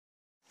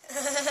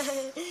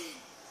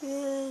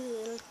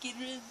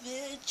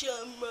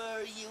job,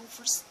 Mario,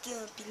 for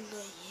stomping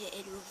my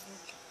head over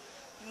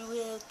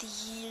throughout the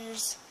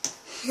years.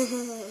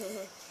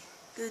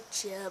 Good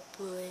job,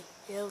 boy.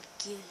 I'll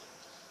get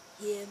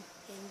him,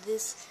 and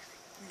this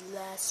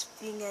last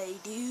thing I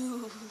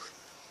do.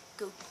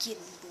 Go get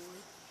him, boy.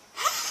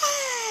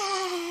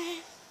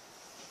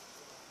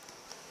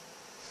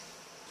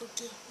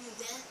 Okay, with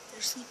that,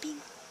 they're sleeping.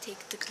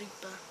 Take the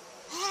creeper.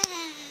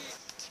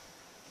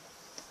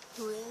 Welcome,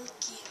 my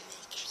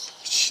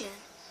creation.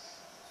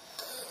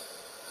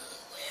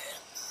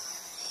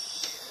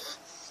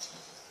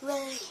 Where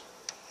am I?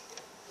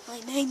 My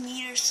 9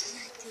 meters.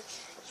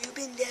 You've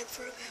been dead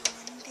for about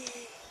 1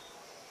 day.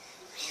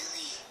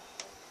 Really?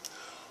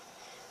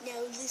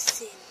 Now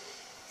listen.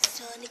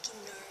 Sonic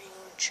and Mario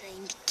are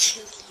trying to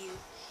kill you.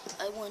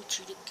 I want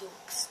you to go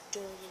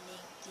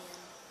exterminate them.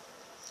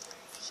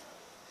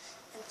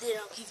 And then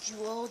I'll give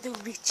you all the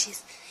riches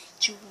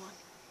that you want.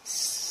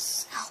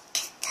 I'll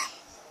get them.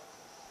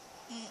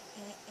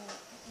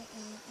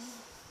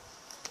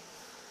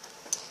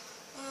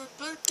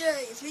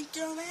 Okay, you think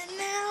you're a man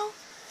now?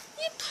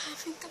 Yep, I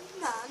think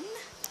I'm done.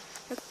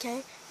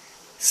 Okay.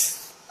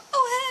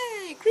 Oh,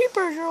 hey,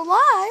 Creepers, you're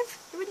alive.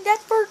 You've been dead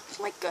for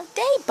like a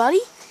day,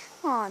 buddy.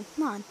 Come on,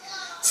 come on.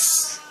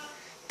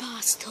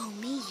 Boss told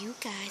me you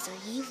guys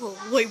are evil.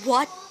 Wait,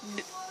 what?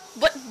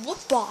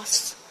 What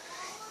boss?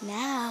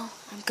 Now,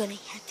 I'm gonna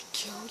have to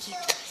kill you.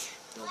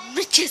 The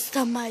richest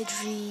of my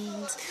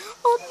dreams.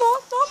 Oh, no.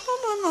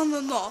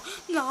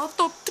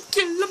 Stop to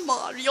kill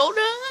Mario.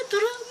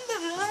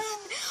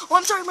 Oh,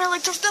 I'm sorry, my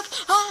leg just up.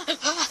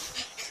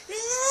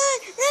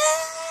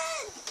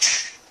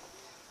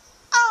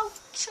 Ouch,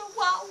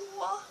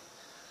 chihuahua.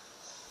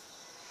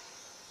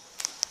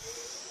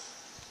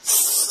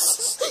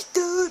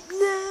 Don't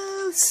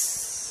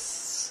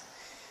lose.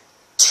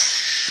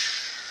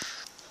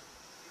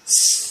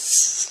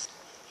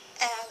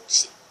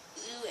 Ouch.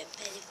 Ooh, I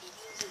bet if you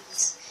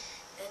lose.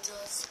 That's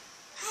awesome.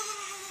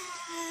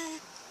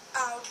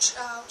 Ouch,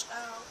 ouch,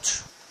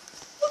 ouch.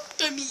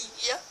 Look at me.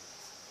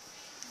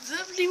 Is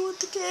everyone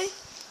okay?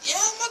 Yeah,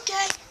 I'm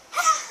okay.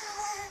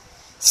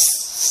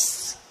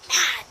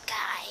 Mad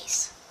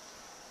guys.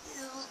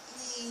 Help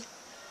me.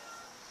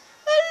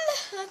 Well,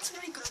 that's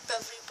very good of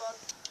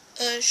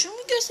everybody. Shouldn't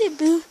we go say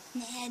boo?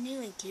 Nah, no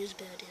one cares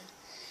about him.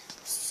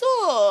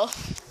 So,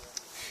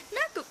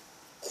 Naga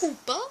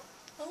Koopa,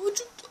 how would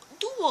you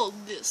do all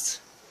this?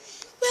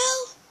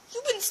 Well,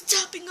 you've been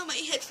stomping on my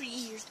head for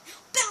years.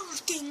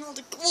 Bowser's getting all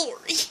the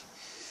glory.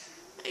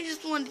 I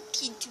just wanted to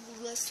teach you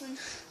a lesson.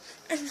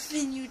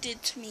 Everything you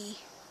did to me.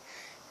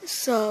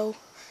 So,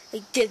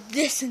 I did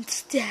this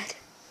instead.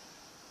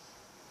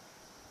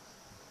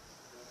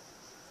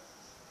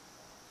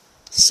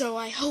 So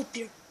I hope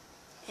you're...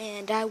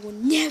 And I will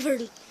never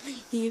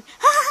leave you.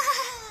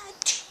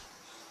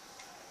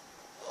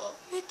 Oh,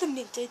 wait a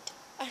minute.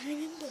 I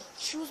remember.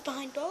 She was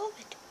behind all of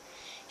it.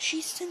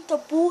 She sent the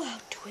bull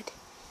out to it.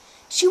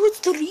 She was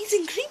the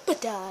reason Creeper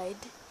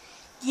died.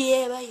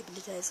 Yeah, I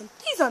hypnotized him.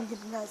 Please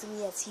unhypnotize him.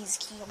 Yes, he's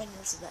king of my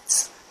nurses.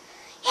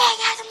 Yeah,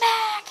 guys, I'm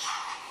back.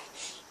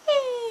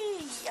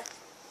 Hey.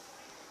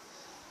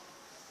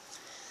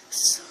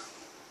 So,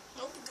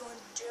 I'll be going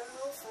to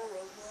jail for a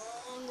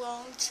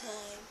long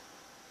time.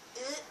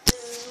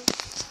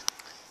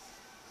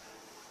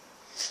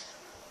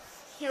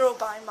 Hero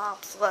by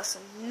Mob's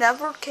lesson.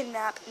 Never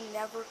kidnap and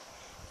never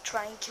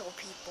try and kill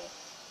people.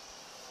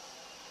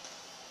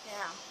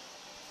 Now,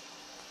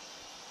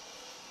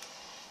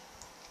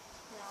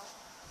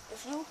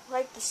 if you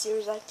like the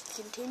series, I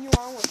can continue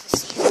on with the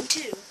season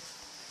 2.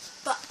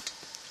 But,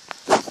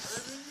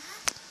 other than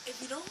that, if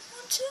you don't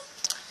want to,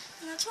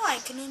 then that's why I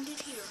can end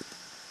it here.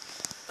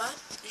 But,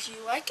 if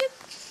you like it,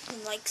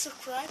 then like,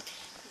 subscribe,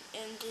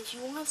 and if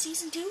you want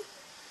season 2,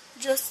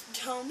 just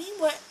tell me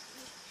what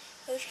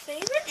was your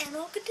favorite, and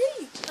I'll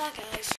continue. Bye, guys.